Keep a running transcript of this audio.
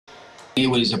It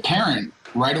was apparent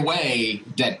right away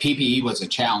that PPE was a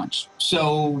challenge.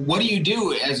 So what do you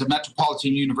do as a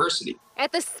metropolitan university?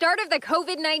 At the start of the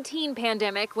COVID-19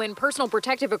 pandemic, when personal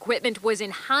protective equipment was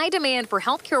in high demand for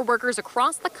healthcare workers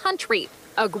across the country,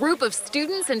 a group of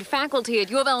students and faculty at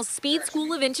UofL's Speed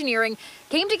School of Engineering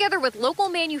came together with local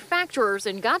manufacturers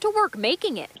and got to work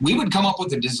making it. We would come up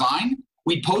with a design,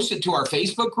 we'd post it to our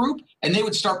Facebook group, and they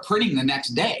would start printing the next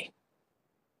day.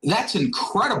 That's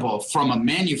incredible from a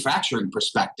manufacturing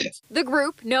perspective. The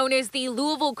group, known as the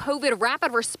Louisville COVID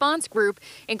Rapid Response Group,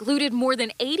 included more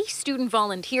than 80 student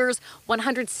volunteers,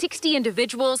 160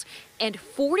 individuals, and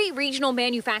 40 regional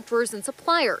manufacturers and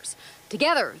suppliers.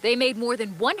 Together, they made more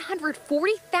than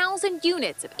 140,000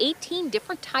 units of 18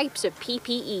 different types of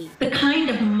PPE. The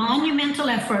kind of monumental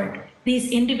effort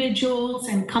these individuals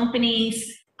and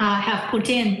companies have put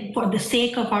in for the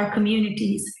sake of our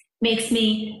communities makes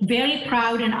me very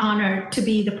proud and honored to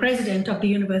be the president of the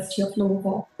University of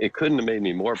Louisville. It couldn't have made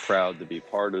me more proud to be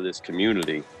part of this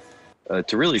community,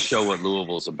 to really show what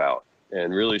Louisville's about,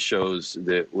 and really shows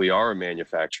that we are a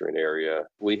manufacturing area.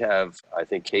 We have, I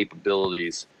think,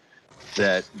 capabilities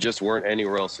that just weren't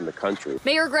anywhere else in the country.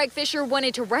 Mayor Greg Fisher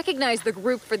wanted to recognize the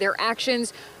group for their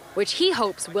actions, which he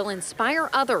hopes will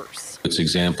inspire others. It's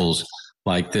examples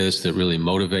like this that really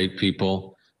motivate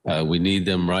people. We need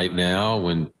them right now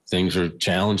when things are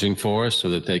challenging for us, so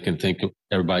that they can think,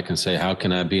 everybody can say, how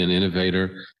can I be an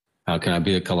innovator? How can I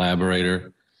be a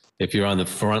collaborator? If you're on the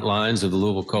front lines of the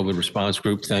Louisville COVID Response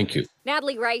Group, thank you.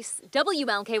 Natalie Rice,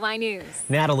 WLKY News.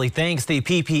 Natalie, thanks. The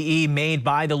PPE made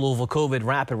by the Louisville COVID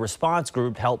Rapid Response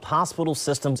Group helped hospital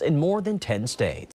systems in more than 10 states.